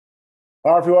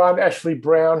Hi everyone, Ashley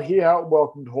Brown here.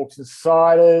 Welcome to Hawks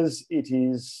Insiders. It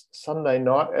is Sunday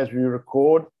night as we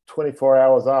record, 24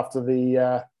 hours after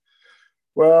the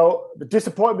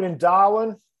disappointment in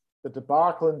Darwin, the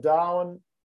debacle in Darwin.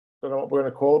 Don't know what we're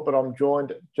going to call it, but I'm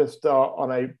joined just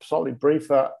on a slightly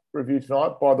briefer review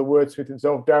tonight by the wordsmith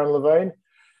himself, Darren Levine.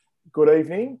 Good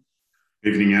evening.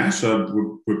 Evening, Ash.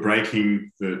 We're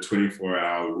breaking the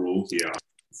 24-hour rule here.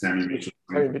 Sammy Mitchell.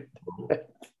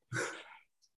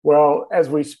 Well, as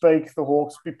we speak, the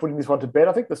Hawks will be putting this one to bed.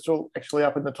 I think they're still actually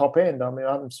up in the top end. I mean,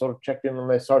 I haven't sort of checked in on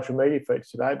their social media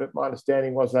feeds today, but my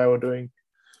understanding was they were doing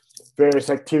various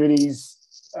activities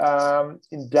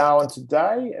in Darwin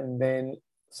today, and then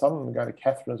some of them are going to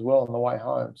Catherine as well on the way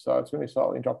home. So it's going to be a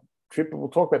slightly interrupted trip, but we'll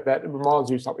talk about that. It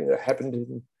reminds you of something that happened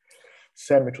in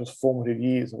Sam Mitchell's formative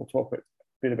years, and we'll talk a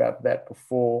bit about that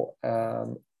before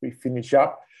we finish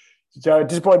up. So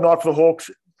disappointing night for the Hawks.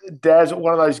 Daz,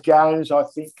 one of those games, I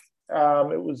think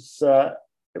it was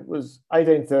 18-13,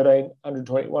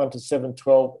 121 to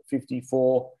 7-12,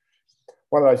 54.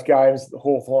 One of those games that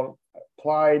Hawthorn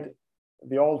played,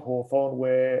 the old Hawthorn,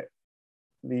 where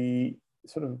the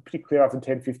sort of pretty clear after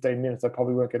 10, 15 minutes, they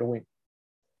probably weren't going to win.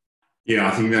 Yeah,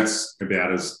 I think that's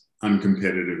about as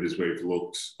uncompetitive as we've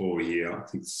looked all year. I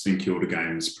think the St Kilda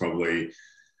game is probably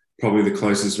the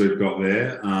closest we've got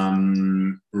there.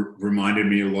 Reminded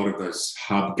me a lot of those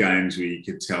hub games where you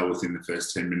could tell within the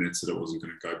first 10 minutes that it wasn't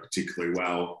going to go particularly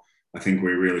well. I think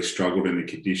we really struggled in the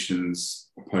conditions.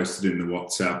 I posted in the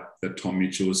WhatsApp that Tom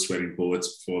Mitchell was sweating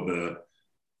bullets before the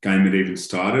game had even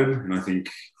started. And I think,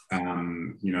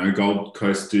 Gold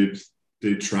Coast did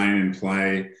train and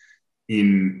play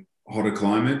in hotter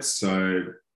climates. So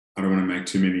I don't want to make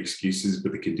too many excuses,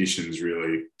 but the conditions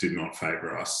really did not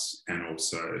favour us, and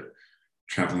also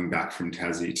travelling back from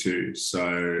Tassie too.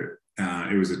 So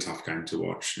it was a tough game to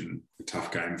watch and a tough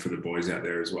game for the boys out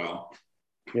there as well.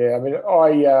 Yeah, I mean,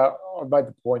 I made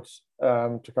the point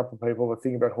to a couple of people. The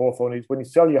thing about Hawthorn is when you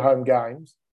sell your home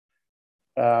games,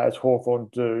 as Hawthorn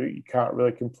do, you can't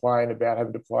really complain about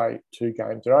having to play two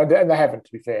games. And they haven't,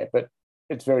 to be fair, but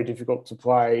it's very difficult to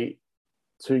play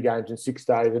two games in 6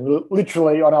 days, and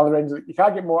literally on other ends, you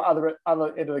can't get more other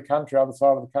end of the country, other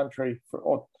side of the country,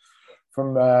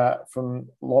 from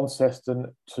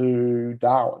Launceston to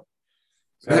Darwin.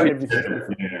 So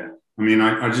everything. Yeah, I mean,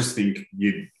 I just think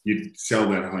you'd sell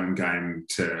that home game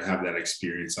to have that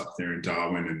experience up there in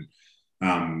Darwin,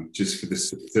 and just for the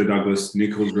Sir Douglas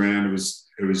Nichols round,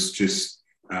 it was just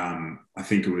I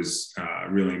think it was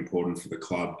really important for the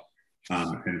club.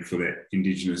 And for that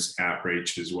Indigenous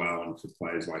outreach as well, and for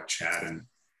players like Chad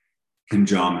and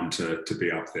Jarman to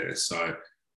be up there. So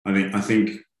I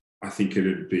think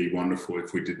it'd be wonderful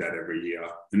if we did that every year,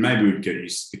 and maybe we'd get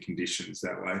used to the conditions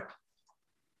that way.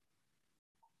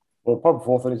 Well, the problem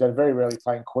for Hawthorn is they very rarely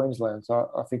play in Queensland,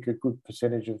 so I think a good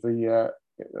percentage of the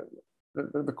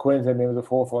Queensland members of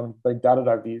Hawthorn have been dudded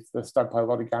over the years. They don't play a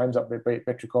lot of games up there, be it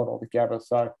Metricon or the Gabba.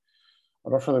 So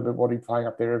I'm not sure they'll be playing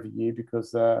up there every year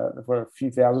because they've got a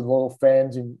few thousand loyal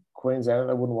fans in Queensland.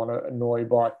 They wouldn't want to annoy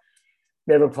by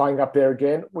never playing up there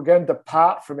again. We're going to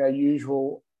depart from our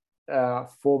usual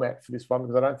format for this one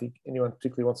because I don't think anyone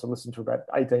particularly wants to listen to about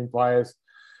 18 players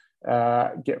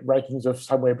get rankings of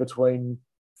somewhere between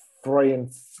 2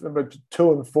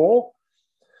 and 4.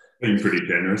 Being pretty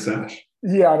generous, Ash.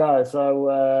 Yeah, I know.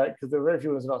 So because there are very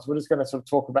few of us not, so we're just going to sort of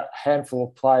talk about a handful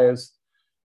of players.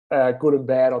 Good and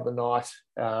bad on the night.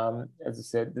 As I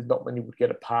said, there's not many would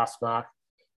get a pass mark.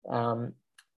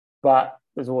 But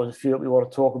there's always a few that we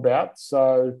want to talk about.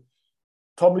 So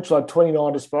Tom Mitchell had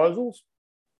 29 disposals.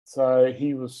 So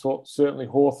he was certainly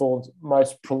Hawthorn's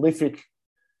most prolific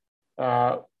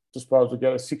disposal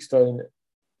getter, 16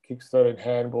 kicks, 13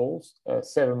 handballs,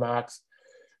 7 marks,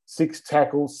 6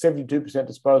 tackles, 72%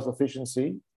 disposal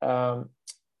efficiency, 8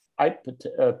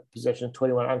 possessions,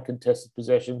 21 uncontested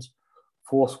possessions,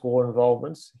 4 score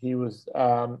involvements. He was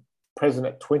present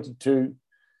at 22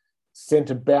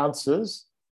 centre bounces,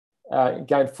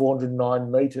 gained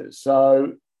 409 metres.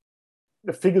 So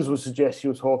the figures would suggest he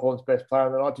was Hawthorn's best player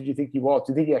on the night. Did you think he was?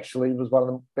 Did you think he actually was one of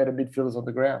the better midfielders on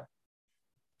the ground?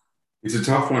 It's a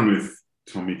tough one with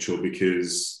Tom Mitchell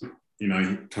because, he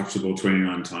touched the ball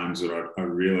 29 times, but I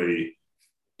really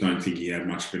don't think he had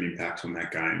much of an impact on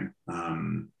that game.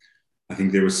 I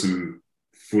think there was some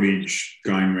footage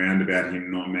going around about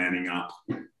him not manning up.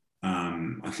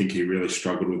 I think he really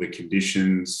struggled with the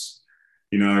conditions.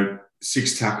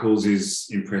 6 tackles is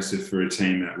impressive for a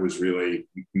team that was really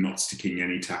not sticking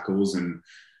any tackles, and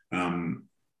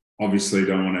obviously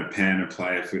don't want to pan a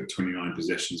player for 29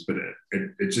 possessions, but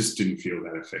it just didn't feel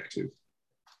that effective.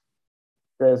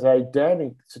 there's a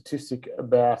damning statistic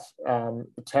about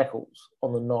the tackles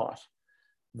on the night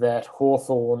that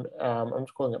Hawthorn, I'm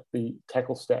just calling up the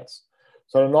tackle stats.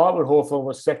 So the night when Hawthorn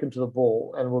was second to the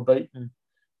ball and were beaten,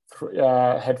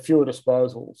 had fewer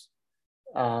disposals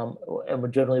and were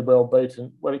generally well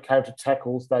beaten, when it came to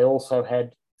tackles, they also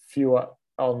had fewer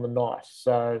on the night.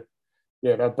 So,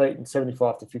 yeah, they're beaten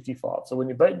 75 to 55. So when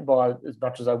you're beaten by as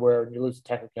much as they were and you lose the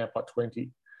tackle count by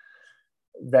 20,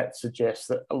 that suggests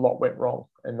that a lot went wrong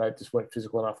and they just weren't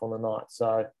physical enough on the night.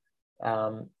 So,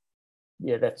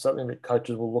 yeah, that's something that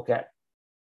coaches will look at,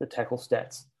 the tackle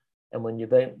stats. And when you're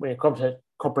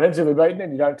comprehensively beaten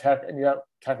and you don't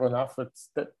tackle enough,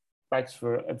 that makes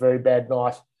for a very bad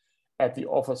night at the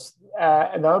office.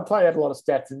 And they play out a lot of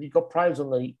stats, and you got praise on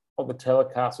the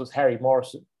telecast was Harry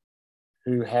Morrison,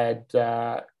 who had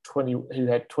 24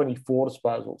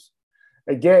 disposals.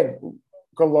 Again,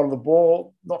 got a lot of the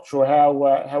ball. Not sure how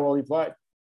well he played.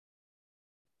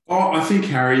 Oh, I think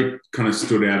Harry kind of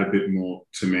stood out a bit more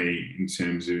to me in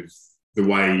terms of the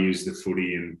way he used the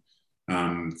footy and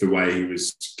the way he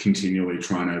was continually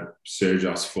trying to surge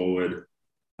us forward.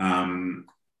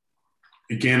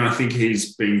 Again, I think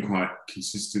he's been quite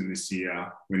consistent this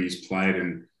year when he's played,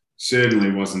 and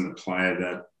certainly wasn't the player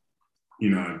that,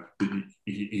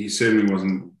 he certainly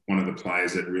wasn't one of the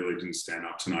players that really didn't stand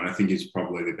up tonight. I think he's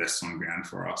probably the best on ground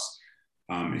for us,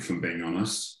 if I'm being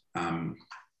honest. I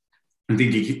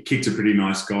think he kicked a pretty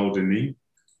nice goal, didn't he,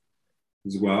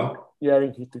 as well? Yeah,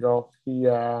 he kicked the goal.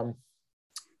 No,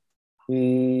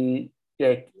 he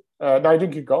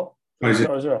didn't kick goal. No, he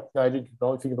didn't kick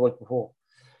goal. He kicked the week before.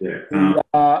 Yeah.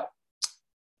 I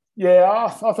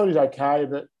thought he was okay,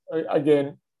 but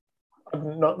again,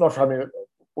 I'm not sure how many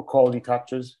were quality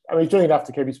touches. I mean, he's doing enough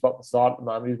to keep his spot in the side at the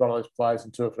moment. He's one of those players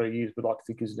in 2 or 3 years we'd like to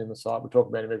think is in the side. We talk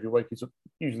about him every week. He's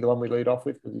usually the one we lead off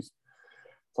with because he's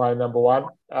playing number one.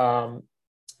 So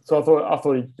I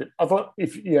thought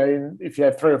if you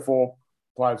had 3 or 4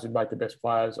 players who'd make the best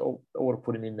players, I would have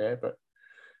put him in there. But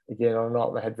again, on a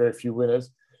night they had very few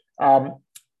winners. So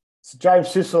James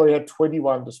Sicily had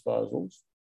 21 disposals.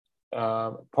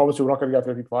 Promise we're not going to go for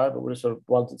every player, but we're just sort of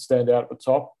ones that stand out at the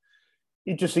top.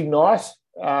 Interesting night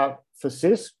for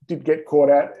Sis. Did get caught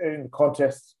out in the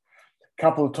contest a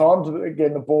couple of times. But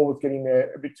again, the ball was getting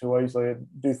there a bit too easily. I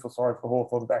do feel sorry for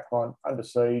Hawthorn backline under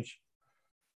siege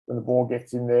when the ball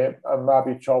gets in there.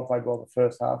 Marby Chol played well in the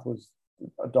first half, was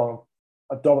a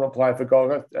dominant player for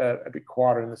Gold, a bit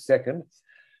quieter in the second.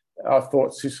 I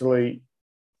thought Sicily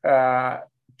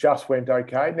just went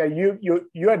okay. Now, you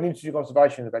had an interesting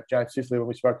observation about James Sicily when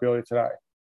we spoke earlier today.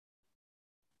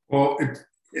 Well,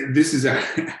 this is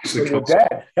actually your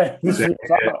dad. I think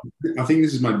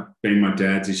this has been my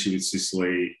dad's issue with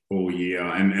Sicily all year,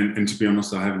 and to be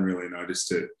honest, I haven't really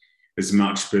noticed it as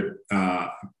much. But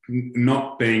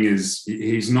not being as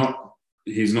he's not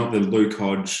the Luke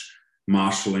Hodge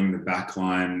marshalling the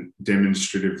backline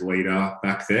demonstrative leader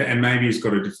back there, and maybe he's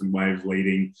got a different way of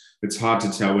leading. It's hard to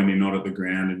tell when you're not at the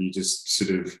ground and you just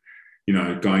sort of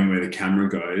going where the camera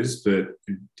goes, but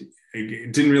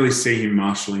it didn't really see him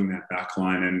marshalling that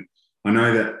backline. And I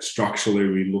know that structurally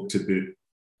we looked a bit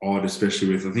odd, especially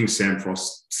with, I think Sam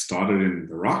Frost started in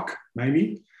the ruck,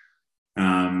 maybe.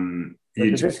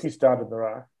 Kaczynski started the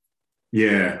ruck.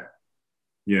 Yeah.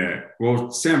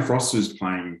 Well, Sam Frost was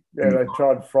playing. Yeah, they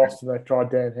tried Frost and they tried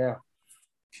Dan Howe.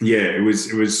 Yeah, it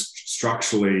was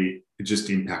structurally, it just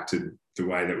impacted the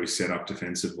way that we set up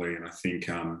defensively. And I think,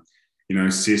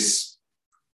 Sis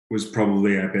was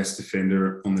probably our best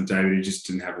defender on the day, but he just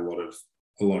didn't have a lot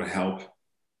of help.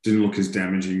 Didn't look as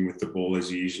damaging with the ball as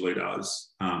he usually does.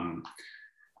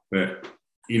 But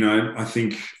I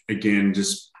think again,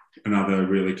 just another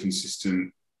really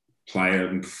consistent player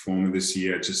and performer this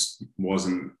year. Just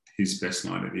wasn't his best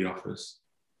night at the office.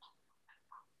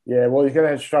 Yeah, well, he's going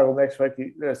to have to struggle next week.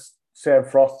 Sam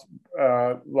Frost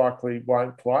likely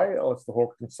won't play unless the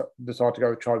Hawks decide to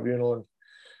go to tribunal and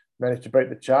managed to beat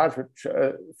the charge, which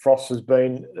Frost has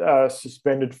been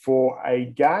suspended for a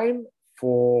game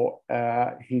for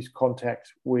his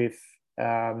contact with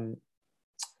Isaac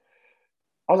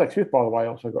Smith, by the way,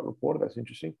 also got reported. That's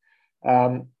interesting.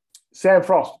 Sam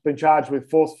Frost been charged with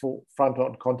forceful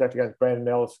front-on contact against Brandon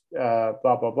Ellis, blah,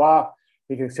 blah, blah.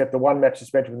 He can accept a 1-match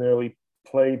suspension with an early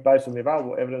plea based on the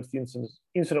available evidence. The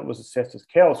incident was assessed as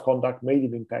careless conduct,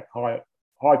 medium impact, high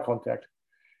contact.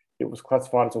 It was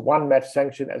classified as a 1-match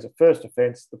sanction. As a first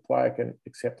offence, the player can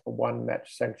accept a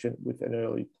 1-match sanction with an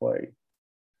early plea.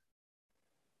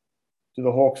 Do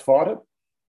the Hawks fight it?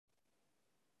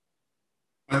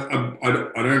 I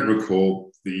don't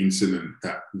recall the incident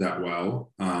that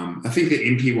well. I think the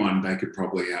Impey one they could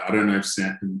probably. I don't know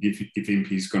if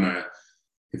Impey's going to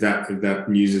if that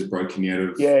news is broken out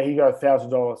of, Yeah, he got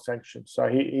 $1,000 sanction, so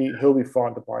he'll be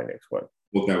fine to play next week.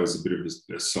 well, that was a bit of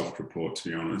a soft report, to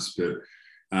be honest. But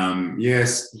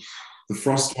yes, the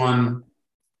Frost one,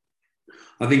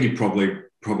 I think he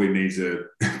probably needs a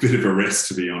bit of a rest,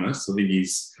 to be honest. I think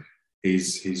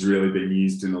he's really been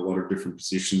used in a lot of different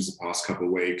positions the past couple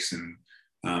of weeks, and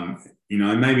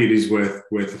maybe it is worth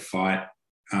a fight.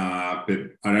 But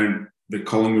the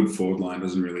Collingwood forward line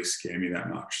doesn't really scare me that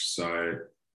much. So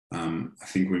I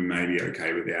think we may be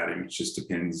okay without him. It just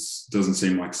depends. Doesn't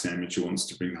seem like Sam Mitchell wants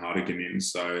to bring Hartigan in.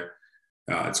 So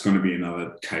it's going to be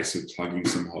another case of plugging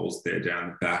some holes there down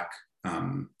the back,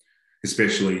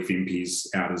 especially if Impey's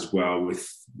out as well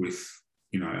with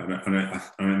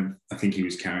I think he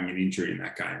was carrying an injury in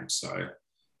that game. So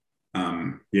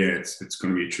it's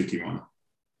going to be a tricky one.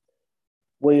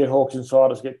 We at Hawks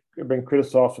Insiders have been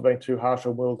criticised for being too harsh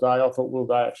on Will Day. I thought Will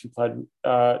Day actually played,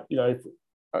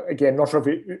 again, not sure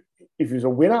if he was a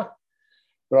winner,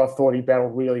 but I thought he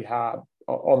battled really hard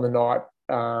on the night.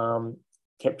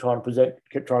 Kept trying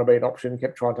to be an option,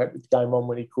 kept trying to take the game on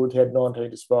when he could. He had 19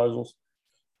 disposals,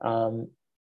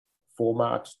 4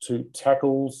 marks, 2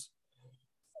 tackles.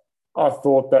 I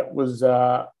thought that was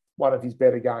one of his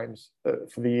better games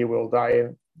for the year, Will Day,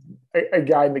 and a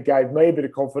game that gave me a bit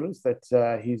of confidence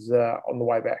that he's on the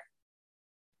way back.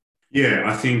 Yeah,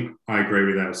 I think I agree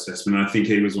with that assessment. I think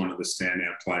he was one of the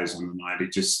standout players on the night. He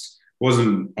just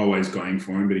wasn't always going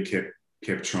for him, but he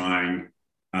kept trying.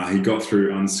 He got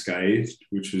through unscathed,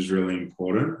 which was really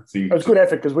important. I think it was a good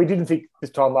effort because we didn't think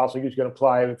this time last week he was going to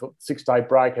play. We thought 6-day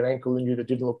break, an ankle injury that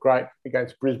didn't look great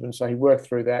against Brisbane, so he worked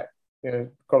through that.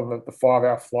 Got on the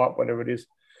 5-hour flight, whatever it is,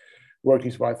 worked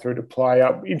his way through to play.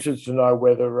 I'm interested to know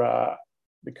whether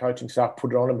the coaching staff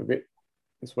put it on him a bit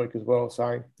this week as well,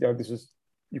 saying,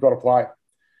 you've got to play.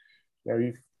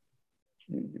 You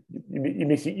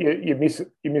miss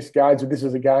games, but this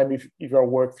is a game you've got to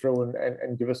work through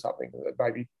and give us something.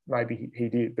 Maybe he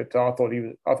did, but I thought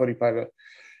he played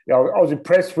I was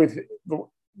impressed with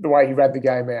the way he ran the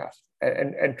game out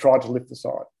and tried to lift the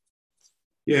side.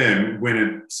 Yeah, went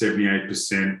at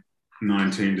 78%,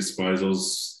 19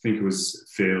 disposals. I think it was a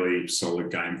fairly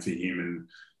solid game for him, and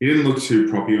he didn't look too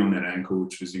proppy on that ankle,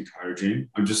 which was encouraging.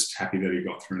 I'm just happy that he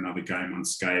got through another game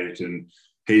unscathed, and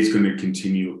he's going to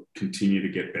continue to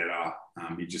get better.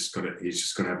 He's just got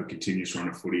to have a continuous run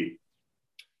of footy.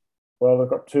 Well, they've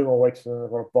got 2 more weeks and then they've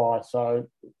got to buy. So,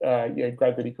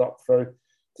 great that he got through.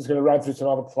 Just going to run through some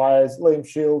other players. Liam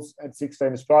Shields had 16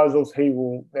 disposals.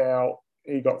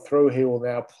 He got through. He will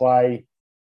now play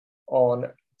on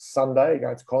Sunday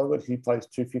against Collingwood. He plays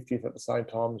 250th at the same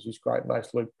time as his great mate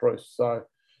Luke Bruce. So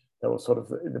that was sort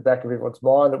of in the back of everyone's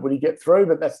mind that would he get through,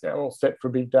 but that's now all set for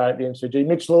a big day at the MCG.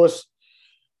 Mitch Lewis,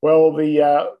 well,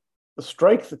 the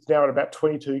streak that's now at about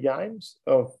 22 games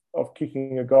of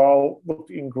kicking a goal looked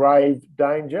in grave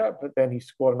danger, but then he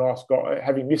scored a nice goal.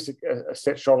 Having missed a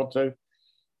set shot or two,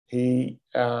 he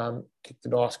kicked a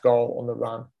nice goal on the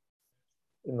run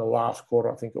in the last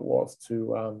quarter, I think it was,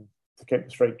 to keep the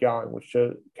streak going, which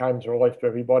came as a relief to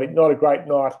everybody. Not a great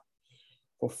night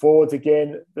for forwards.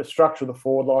 Again, the structure of the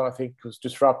forward line, I think, was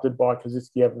disrupted by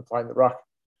Koschitzke having to play in the ruck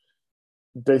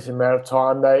a decent amount of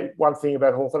time. One thing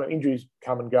about Hawthorn, injuries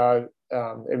come and go.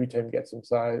 Every team gets them,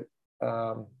 so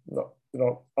not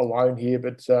alone here.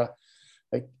 But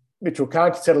Mitchell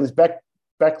can't settle his back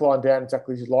line down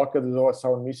exactly as he'd like. There's always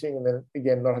someone missing, and then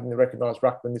again, not having the recognised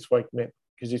ruckman this week meant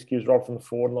Koschitzke was robbed from the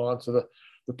forward line. So the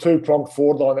 2-pronged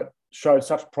forward line that showed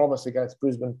such promise against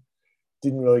Brisbane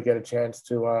didn't really get a chance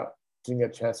to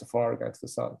fire against the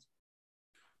Suns.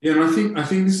 Yeah, and I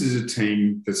think this is a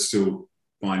team that's still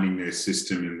finding their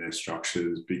system and their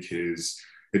structures, because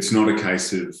it's not a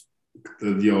case of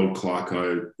the old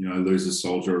Clarko, lose a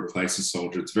soldier, replace a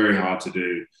soldier. It's very hard to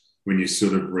do when you're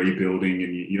sort of rebuilding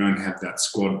and you don't have that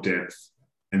squad depth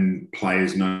and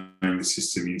players knowing the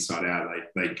system inside out.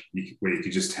 Where you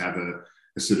could just have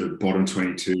a sort of bottom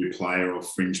 22 player or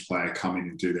fringe player come in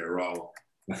and do their role.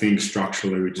 I think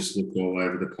structurally we just looked all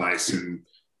over the place, and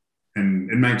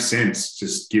it makes sense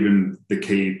just given the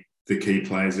key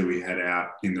players that we had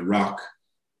out in the ruck.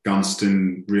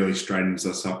 Gunston really straightens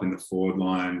us up in the forward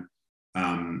line.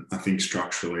 I think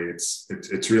structurally it's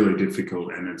really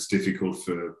difficult, and it's difficult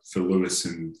for Lewis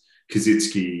and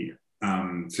Koschitzke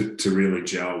to really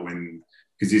gel when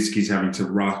Koschitzke's having to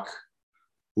ruck.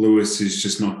 Lewis is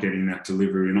just not getting that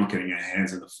delivery. We're not getting our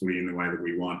hands on the footy in the way that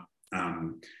we want.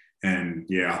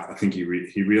 I think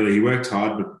he worked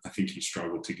hard, but I think he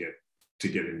struggled to get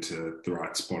into the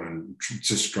right spot and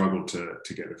just struggled to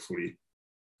get the footy.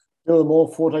 Dylan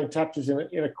Moore, 14 touches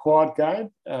in a quiet game,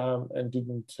 and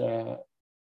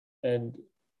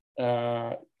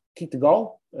kicked a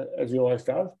goal, as he always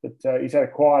does, but he's had a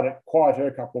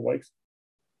quieter couple of weeks.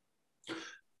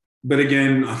 But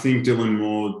again, I think Dylan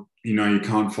Moore, you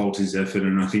can't fault his effort.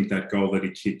 And I think that goal that he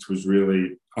kicked was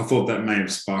really, I thought that may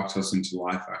have sparked us into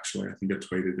life, actually. I think I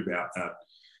tweeted about that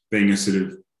being a sort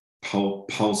of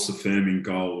pulse affirming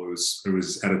goal. It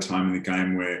was at a time in the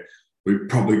game where we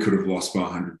probably could have lost by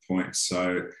 100 points.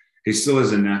 So he still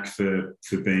has a knack for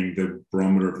being the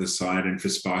barometer of the side and for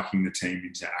sparking the team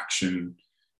into action.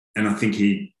 And I think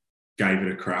he gave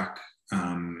it a crack.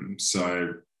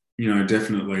 So,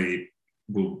 definitely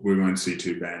we won't see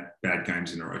two bad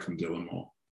games in a row from Dylan Moore.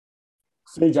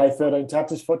 CJ 13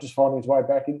 touches, just finding his way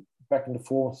back into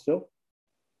form still.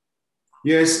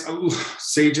 Yes,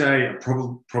 CJ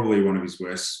probably one of his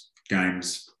worst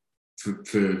games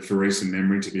for recent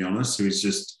memory, to be honest. He was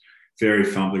just very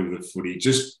fumbly with the footy.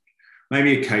 Just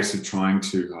maybe a case of trying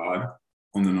too hard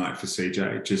on the night for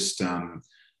CJ. Just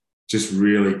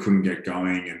really couldn't get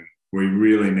going, and we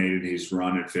really needed his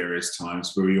run at various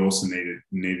times, but we also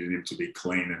needed him to be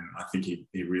clean, and I think he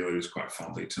really was quite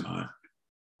fumbly tonight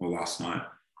or last night.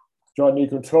 John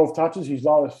Newcombe, 12 touches, his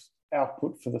lowest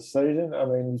output for the season. I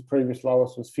mean, his previous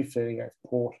lowest was 15 against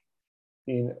Port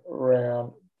in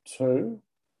round 2,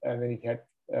 and then he had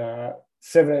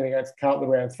 17 against Carlton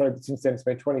round 3, but since then it's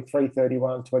been 23,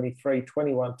 31, 23,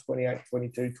 21, 28,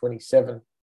 22, 27.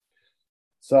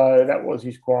 So that was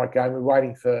his quiet game. We're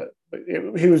waiting for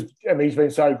he's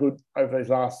been so good over these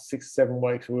last 6, 7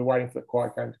 weeks. We were waiting for the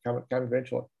quiet game to come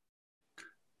eventually.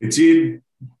 It did,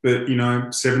 but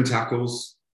 7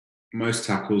 tackles, most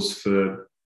tackles for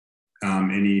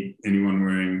anyone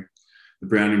wearing the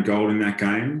brown and gold in that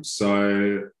game.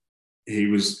 So he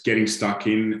was getting stuck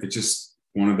in. It's just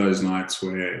one of those nights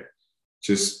where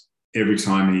just every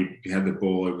time he had the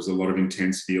ball, it was a lot of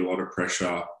intensity, a lot of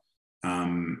pressure.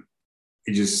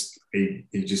 He just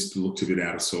looked a bit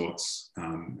out of sorts.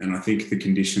 And I think the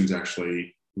conditions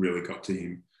actually really got to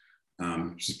him.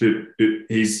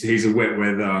 He's a wet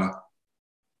weather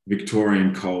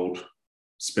Victorian cold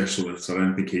specialist. I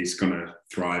don't think he's going to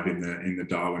thrive in the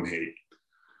Darwin heat.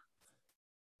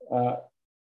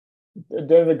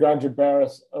 Denver Granger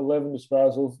Barris, 11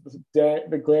 disposals.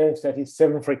 The glaring stat is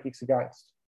 7 free kicks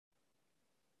against.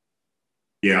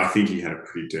 Yeah, I think he had a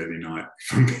pretty dirty night,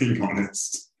 if I'm being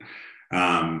honest.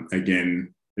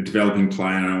 Again, a developing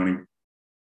player, and I don't want to,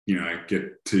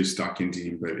 get too stuck into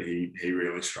him, but he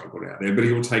really struggled out there. But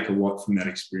he'll take a lot from that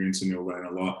experience, and he'll learn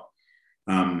a lot.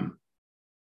 I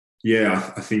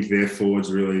think their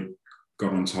forwards really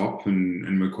got on top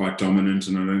and were quite dominant,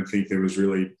 and I don't think there was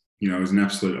really, it was an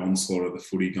absolute onslaught of the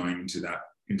footy going into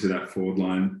that forward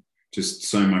line. Just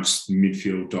so much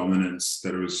midfield dominance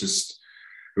that it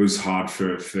was hard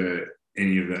for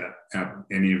any of our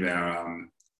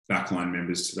backline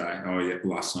members today.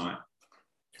 Last night.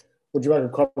 What do you make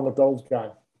of Conor McDonald's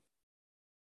game?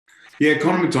 Yeah,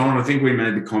 Conor McDonald, I think we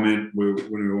made the comment when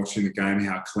we were watching the game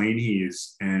how clean he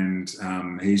is. And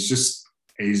he's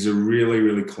a really,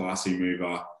 really classy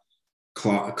mover,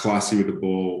 classy with the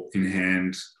ball in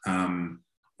hand. I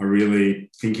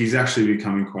really think he's actually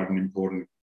becoming quite an important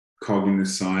cog in the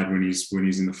side when he's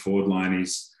in the forward line.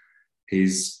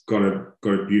 He's got a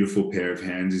beautiful pair of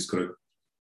hands. He's got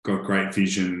great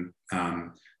vision. I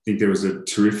think there was a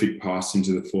terrific pass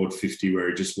into the forward 50 where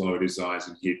he just lowered his eyes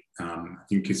and hit, I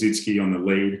think, Kaczynski on the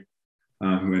lead,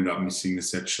 who ended up missing the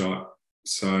set shot.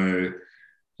 So,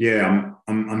 yeah,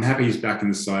 I'm happy he's back in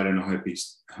the side, and I hope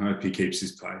he keeps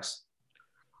his place.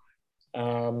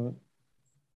 And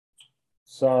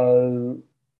Sam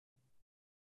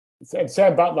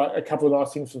Butler, a couple of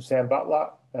nice things from Sam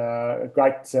Butler. A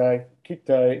great kicked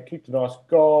a nice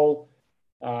goal,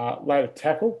 laid a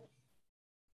tackle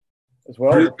as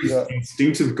well. Really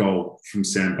instinctive goal from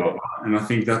Sam Butler, and I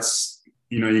think that's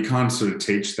you can't sort of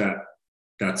teach that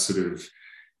sort of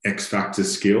X factor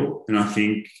skill. And I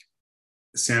think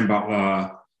Sam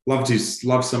Butler loved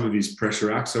some of his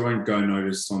pressure acts. I won't go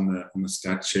notice on the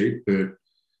stat sheet, but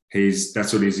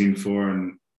that's what he's in for.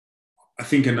 And I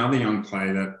think another young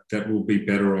player that will be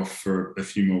better off for a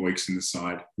few more weeks in the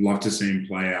side. Love to see him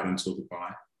play out until the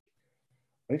bye.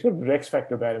 He's got a bit of X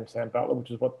factor about him, Sam Butler,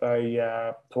 which is what they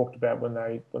talked about when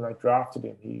they drafted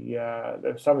him.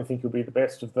 Some think he'll be the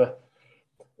best of the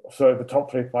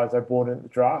top 3 players they brought in at the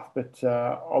draft. But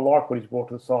I like what he's brought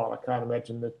to the side. I can't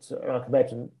imagine that. I can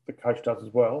imagine the coach does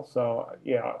as well. So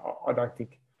yeah, I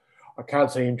can't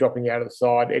see him dropping out of the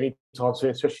side anytime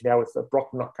soon, especially now with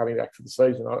Brockman not coming back for the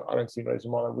season. I don't see a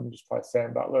reason why they wouldn't just play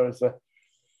Sam Butler as a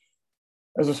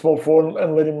small forward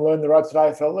and let him learn the ropes at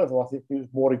AFL level. I think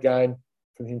there's more to gain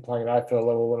from him playing at AFL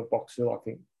level than at Box Hill, I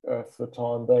think, for the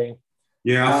time being.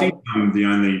 Yeah, I think the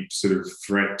only sort of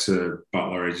threat to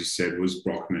Butler, as you said, was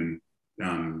Brockman.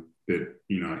 But,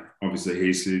 obviously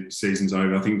his season's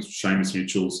over. I think Seamus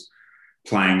Mitchell's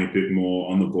playing a bit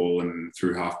more on the ball and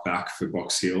through half back for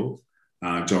Box Hill.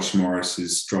 Josh Morris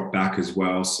has dropped back as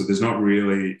well. So there's not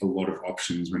really a lot of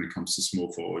options when it comes to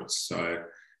small forwards. So,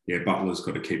 yeah, Butler's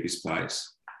got to keep his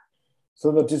place.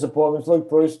 So the disappointments, Luke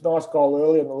Bruce, nice goal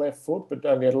early on the left foot, but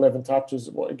only had 11 touches.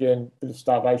 Again, a bit of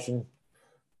starvation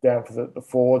down for the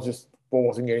forwards. Just the ball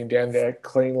wasn't getting down there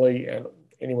cleanly and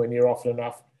anywhere near often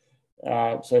enough.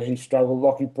 So he struggled.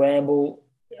 Lockie Bramble,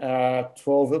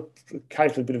 12,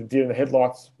 occasionally a bit of a deer in the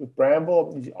headlights with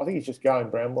Bramble. I think he's just going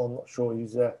Bramble. I'm not sure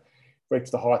he's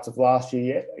reached the heights of last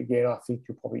year yet. Again, I think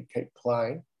he'll probably keep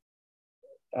playing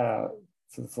for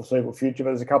the foreseeable future.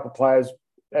 But there's a couple of players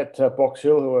at Box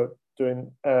Hill who are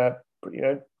doing,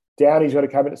 Downey's got to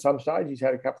come in at some stage. He's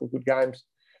had a couple of good games.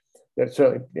 That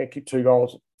certainly kicked 2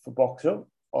 goals for Box Hill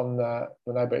on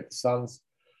when they beat the Suns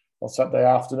on Saturday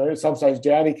afternoon. At some stage,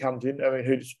 Downey comes in. I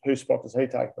mean, whose spot does he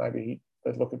take? Maybe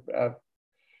they'd look at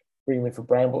bring him in for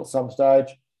Bramble at some stage.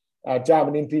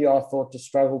 Jarman Impey, I thought, just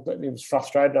struggled. He was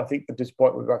frustrated. I think the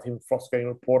disappointment with him, Frost getting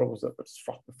reported, was the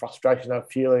frustration they're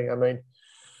feeling. I mean,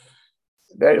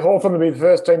 Hawthorn would be the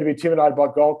first team to be intimidated by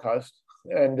Gold Coast,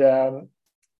 and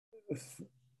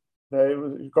they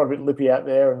got a bit lippy out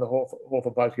there, and the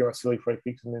Hawthorn players gave us silly free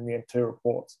kicks, and in the end, 2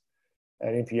 reports.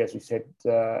 And Impey, as we said,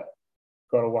 got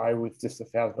away with just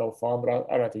 $1,000 fine, but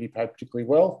I don't think he played particularly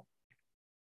well.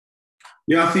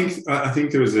 Yeah, I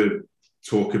think there was a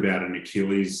talk about an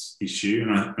Achilles issue,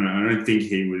 and I don't think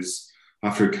he was,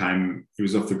 after he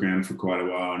was off the ground for quite a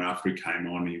while, and after he came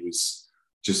on, he was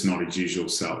just not his usual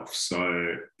self.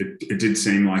 So it did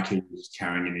seem like he was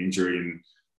carrying an injury, and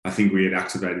I think we had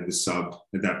activated the sub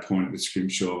at that point with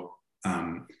Scrimshaw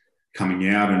coming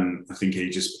out, and I think he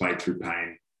just played through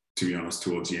pain, to be honest,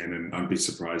 towards the end, and I'd be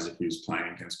surprised if he was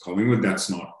playing against Collingwood. That's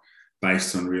not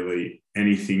based on really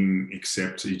anything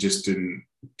except he just didn't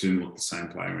look the same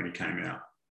player when he came out.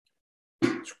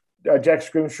 Jack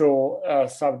Scrimshaw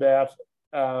subbed out,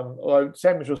 although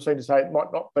Sam Mitchell seemed to say it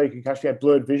might not be concussion. He had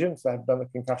blurred vision, so they haven't done the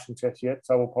concussion test yet,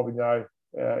 so we'll probably know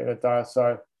in a day or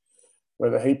so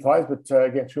whether he plays. But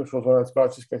again, Scrimshaw's one of those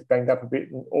guys just gets banged up a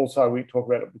bit, and also we talk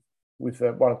about it with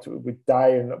one or two, with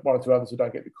Day and one or two others who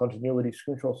don't get the continuity.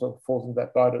 Scrimshaw sort of falls into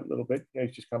that boat a little bit.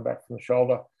 He's just come back from the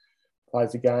shoulder,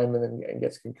 plays a game, and then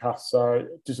gets concussed. So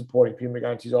disappointing for him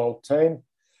against his old team.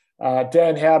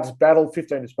 Dan Howard's battle,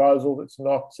 15 disposals. It's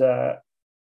not.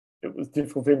 It was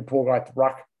difficult for him, poor guy, to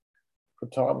ruck for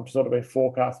time. Sort of been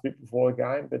forecast a bit before the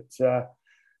game, but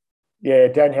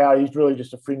Dan Howard, he's really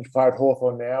just a fringe player at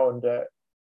Hawthorn now, and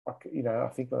I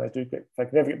think when they do if they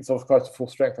can never get themselves close to full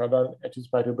strength, I don't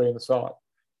anticipate he'll be in the side.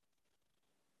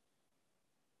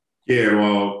 Yeah,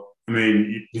 well, I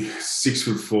mean,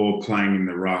 6'4", playing in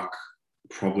the ruck,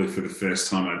 probably for the first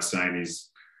time, I'd say, in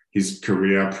his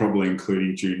career, probably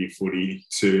including junior footy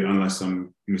too, unless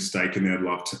I'm mistaken. I'd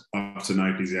love to know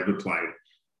if he's ever played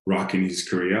ruck in his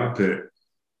career. But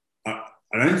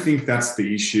I don't think that's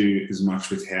the issue as much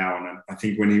with Howe. And I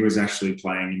think when he was actually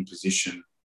playing in position,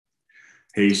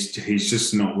 he's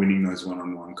just not winning those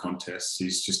one-on-one contests.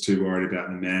 He's just too worried about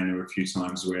the man. There were a few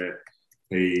times where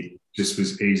he just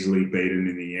was easily beaten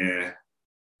in the air.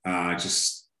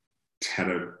 Just had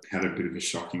a bit of a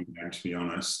shocking game, to be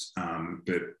honest.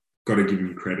 But got to give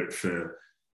him credit for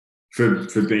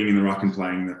being in the ruck and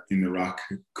playing in the ruck.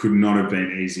 Could not have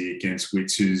been easy against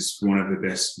Witts, who's one of the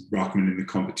best ruckmen in the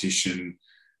competition.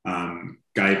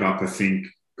 Gave up, I think,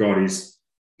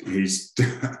 he's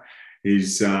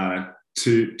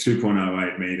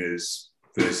 2.08 metres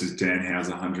versus Dan Howe's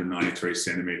 193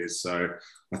 centimetres. So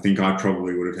I think I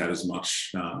probably would have had as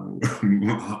much,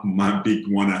 my big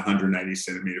 180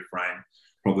 centimetre frame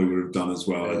probably would have done as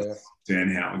well as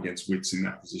Dan Howe against Witts in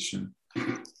that position.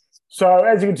 So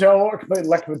as you can tell, a complete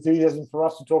lack of enthusiasm for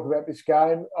us to talk about this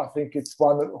game. I think it's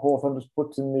one that Hawthorn just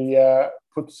puts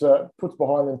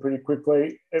behind them pretty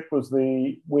quickly. It was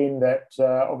the win that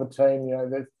of a team,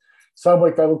 some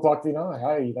week they look like, they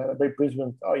beat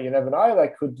Brisbane. Oh, you never know. They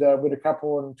could win a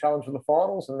couple and challenge for the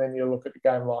finals. And then you look at the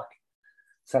game like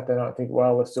Saturday night and think,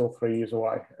 well, we're still 3 years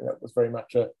away. And that was very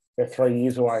much a 3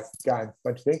 years away game,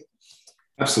 don't you think?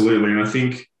 Absolutely. And I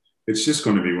think it's just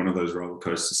going to be one of those roller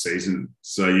coaster seasons.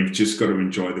 So you've just got to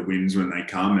enjoy the wins when they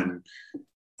come. And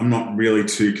I'm not really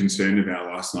too concerned about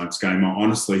last night's game. I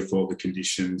honestly thought the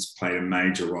conditions played a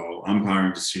major role.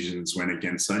 Umpiring decisions went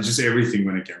against us. Just everything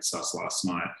went against us last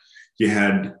night. You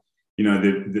had,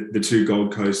 the 2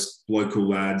 Gold Coast local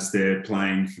lads there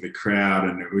playing for the crowd,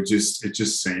 and it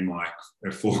just seemed like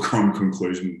a foregone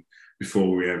conclusion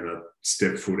before we ever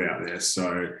step foot out there.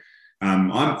 So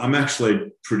I'm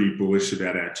actually pretty bullish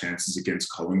about our chances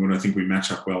against Collingwood. I think we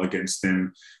match up well against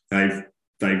them.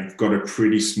 They've got a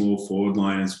pretty small forward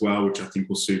line as well, which I think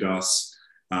will suit us.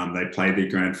 They played their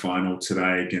grand final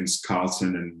today against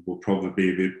Carlton and will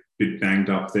probably be a bit banged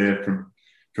up there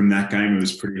from that game. It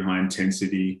was pretty high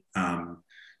intensity.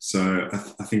 So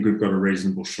I think we've got a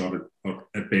reasonable shot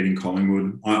at beating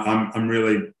Collingwood. I'm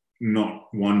really not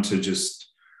one to just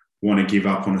want to give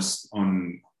up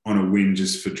on a win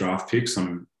just for draft picks.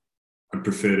 I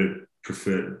prefer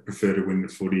to win the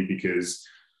footy because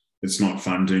it's not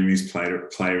fun doing these player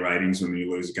ratings when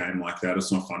you lose a game like that.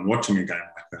 It's not fun watching a game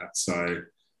like that. So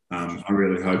I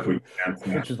really hope we can.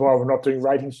 Which is why we're not doing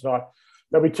ratings tonight.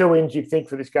 There'll be 2 wins, you think,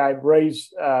 for this game.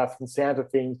 Reeves, from the sound of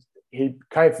things, he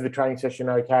came through the training session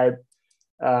okay,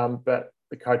 but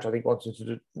the coach, I think, wants him to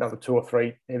do another 2 or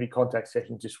 3 heavy contact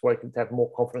sessions this week and to have more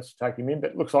confidence to take him in.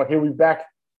 But it looks like he'll be back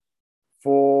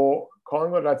for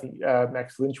Collingwood. I don't think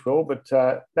Max Lynch will, but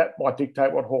that might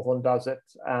dictate what Hawthorn does at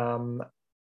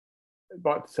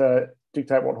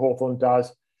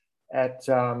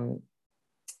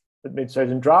the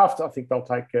mid-season draft. I think they'll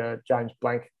take James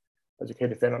Blank as a key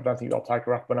defender. I don't think they'll take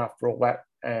Ruckman after all that,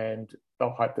 and they'll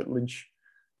hope that Lynch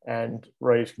and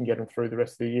Reeves can get him through the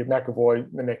rest of the year. McAvoy,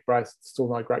 the neck brace, still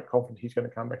no great confidence he's going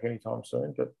to come back anytime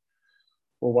soon, but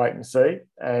we'll wait and see.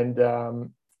 And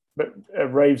but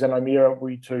Reeves and O'Meara will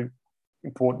be 2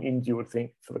 important ins, you would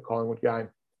think, for the Collingwood game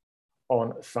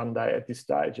on Sunday at this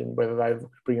stage. And whether they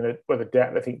bring it, whether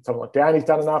they think someone like Downey's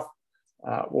done enough,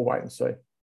 we'll wait and see.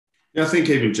 Yeah, I think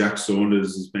even Jack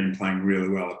Saunders has been playing really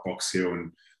well at Box Hill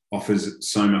and offers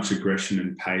so much aggression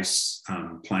and pace,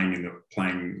 playing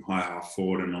high half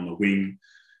forward and on the wing.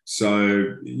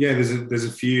 So yeah, there's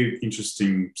a few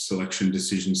interesting selection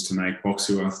decisions to make. Box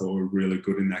Hill, I thought, were really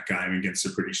good in that game against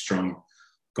a pretty strong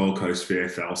Gold Coast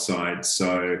VFL side.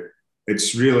 So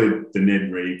it's really the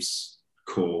Ned Reeves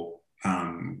call,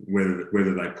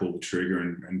 whether they pull the trigger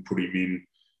and put him in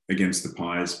against the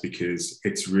Pies, because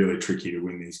it's really tricky to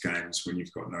win these games when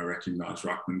you've got no recognised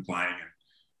ruckman playing.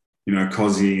 And,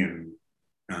 Cozzy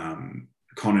and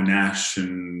Connor Nash,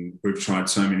 and we've tried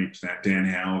so many, Dan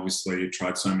Howe obviously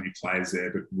tried so many players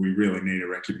there, but we really need a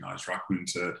recognised ruckman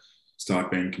to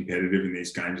start being competitive in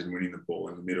these games and winning the ball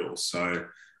in the middle. So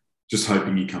just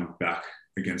hoping he comes back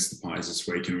against the Pies this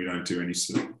week and we don't do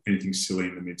anything silly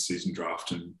in the mid-season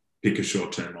draft and pick a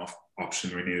short-term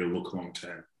option. We need to look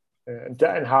long-term. And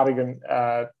Hartigan,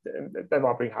 they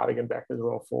might bring Hartigan back as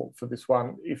well for this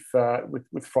one. If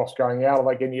with Frost going out,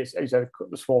 or again, yes, as the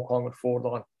small Collingwood forward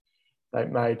line, they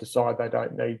may decide they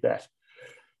don't need that.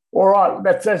 All right,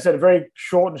 that's a very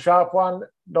short and sharp one.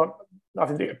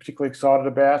 Nothing to get particularly excited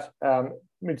about.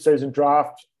 Mid-season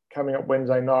draft coming up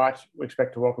Wednesday night. We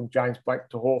expect to welcome James Blank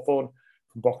to Hawthorn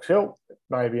from Box Hill.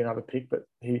 Maybe another pick, but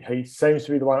he seems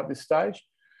to be the one at this stage.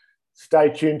 Stay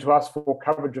tuned to us for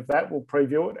coverage of that. We'll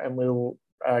preview it and we'll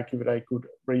give it a good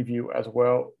review as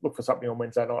well. Look for something on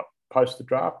Wednesday night post the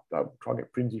draft. I'll try and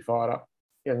get Prinsey fired up.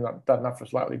 He hasn't done enough for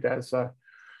us lately, Daz, so I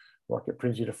might get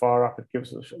Prinsey to fire up and give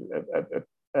us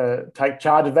take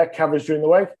charge of that coverage during the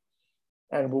week.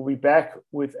 And we'll be back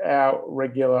with our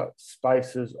regular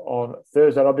spaces on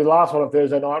Thursday. I'll be the last one on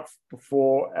Thursday night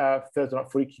before Thursday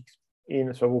night footy kicks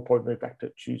in, so we'll probably move back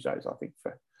to Tuesdays, I think,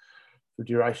 for the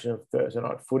duration of Thursday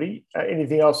night footy.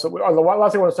 Anything else? The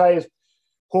last thing I want to say is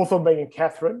Hawthorn being in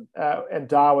Catherine and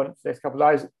Darwin for the next couple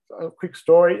of days. A quick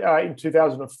story. In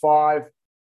 2005,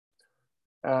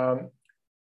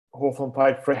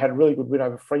 Hawthorn had a really good win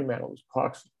over Fremantle. It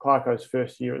was Clarko's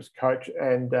first year as coach,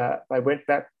 and they went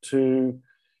back to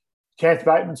Chance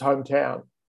Bateman's hometown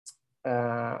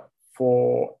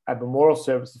for a memorial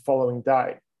service the following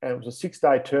day. And it was a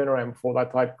 6-day turnaround before they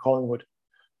played Collingwood,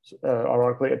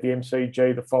 ironically, at the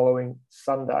MCG the following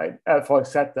Saturday.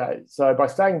 So by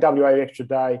staying in WA an extra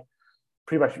day,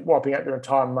 pretty much wiping out their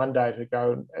entire Monday to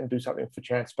go and do something for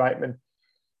Chance Bateman.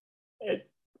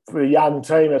 For the young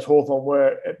team, as Hawthorn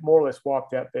were, it more or less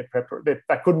wiped out their preparation.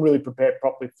 They couldn't really prepare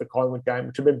properly for the Collingwood game,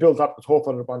 which had been built up because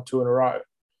Hawthorn had won 2 in a row. There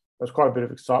was quite a bit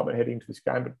of excitement heading into this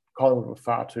game, but Collingwood were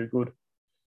far too good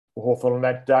for Hawthorn on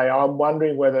that day. I'm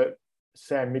wondering whether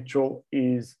Sam Mitchell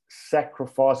is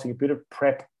sacrificing a bit of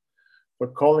prep for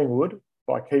Collingwood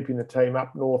by keeping the team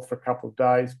up north for a couple of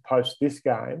days post this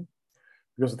game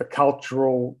because of the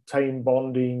cultural team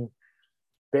bonding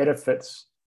benefits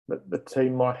that the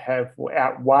team might have will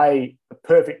outweigh the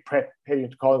perfect prep heading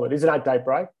into Collingwood. It's an 8-day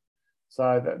break,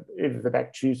 so that if they're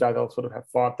back Tuesday, they'll sort of have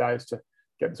 5 days to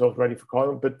get themselves ready for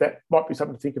Collingwood, but that might be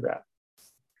something to think about.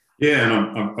 Yeah,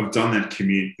 and I've done that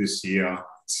commute this year.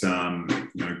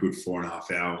 good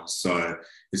 4.5 hours. So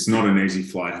it's not an easy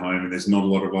flight home, and there's not a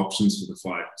lot of options for the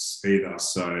flights either.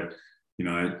 So,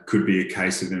 it could be a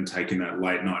case of them taking that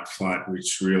late night flight,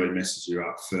 which really messes you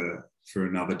up for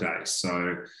another day.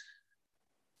 So,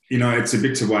 it's a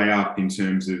bit to weigh up in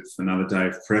terms of another day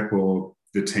of prep or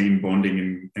the team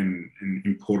bonding and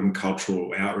important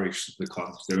cultural outreach that the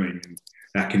club's doing, and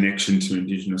that connection to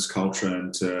Indigenous culture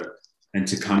and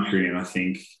to country. And I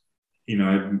think,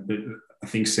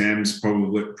 Sam's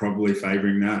probably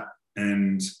favouring that,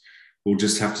 and we'll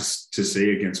just have to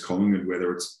see against Collingwood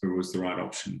whether it was the right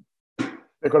option.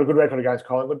 They've got a good record against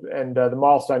Collingwood, and the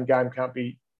milestone game can't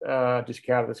be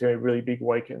discounted. It's going to be a really big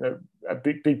week and a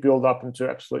big build up into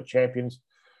absolute champions.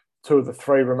 2 of the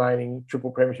 3 remaining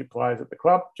triple premiership players at the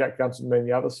club, Jack Gunson being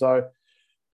the other. So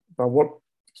they want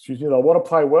to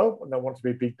play well and they want it to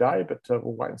be a big day, but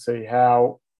we'll wait and see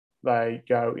how they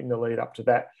go in the lead up to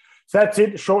that. So that's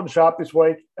it, short and sharp this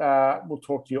week. We'll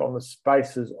talk to you on the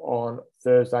Spaces on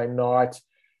Thursday night.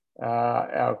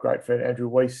 Our great friend Andrew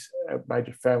Weiss, a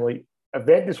major family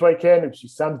event this weekend. It's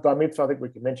his son's bar mitzvah. I think we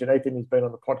can mention Ethan. He's been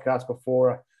on the podcast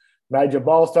before. A major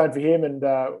milestone for him, and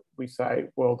we say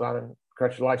well done and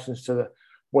congratulations to the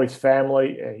Weiss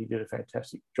family. He did a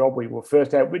fantastic job. We were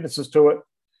first-hand witnesses to it,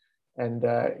 and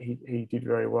he did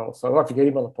very well. So I'd like to get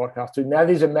him on the podcast too. Now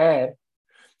he's a man.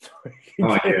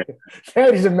 Oh, yeah.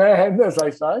 Now he's a man, as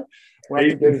they say.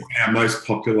 He's our most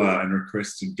popular and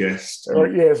requested guest. So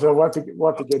we'll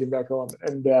have to get him back on,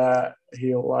 and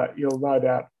he'll no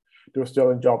doubt do a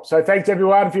sterling job. So thanks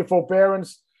everyone for your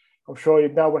forbearance. I'm sure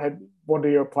no one had wanted to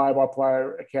hear a play-by-play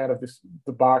account of this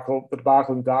debacle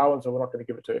in Darwin, so we're not going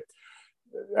to give it to you.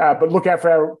 But look out for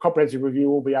our comprehensive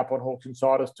review. Will be up on Hawks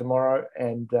Insiders tomorrow,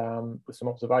 and with some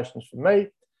observations from me.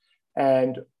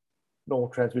 And normal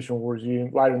transmission will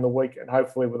resume later in the week, and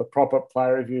hopefully with a proper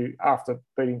player review after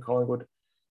beating Collingwood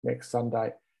next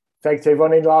Sunday. Thanks,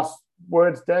 everyone. Any last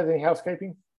words, Daz? Any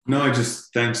housekeeping? No,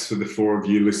 just thanks for the 4 of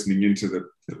you listening into the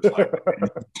play.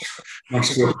 Not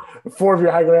sure. 4 of you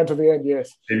hang around to the end,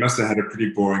 yes. He must have had a pretty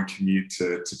boring commute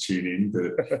to tune in,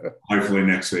 but hopefully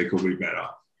next week will be better.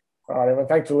 All right, everyone.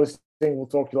 Thanks for listening. We'll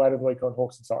talk to you later in the week on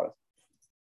Hawks Insiders.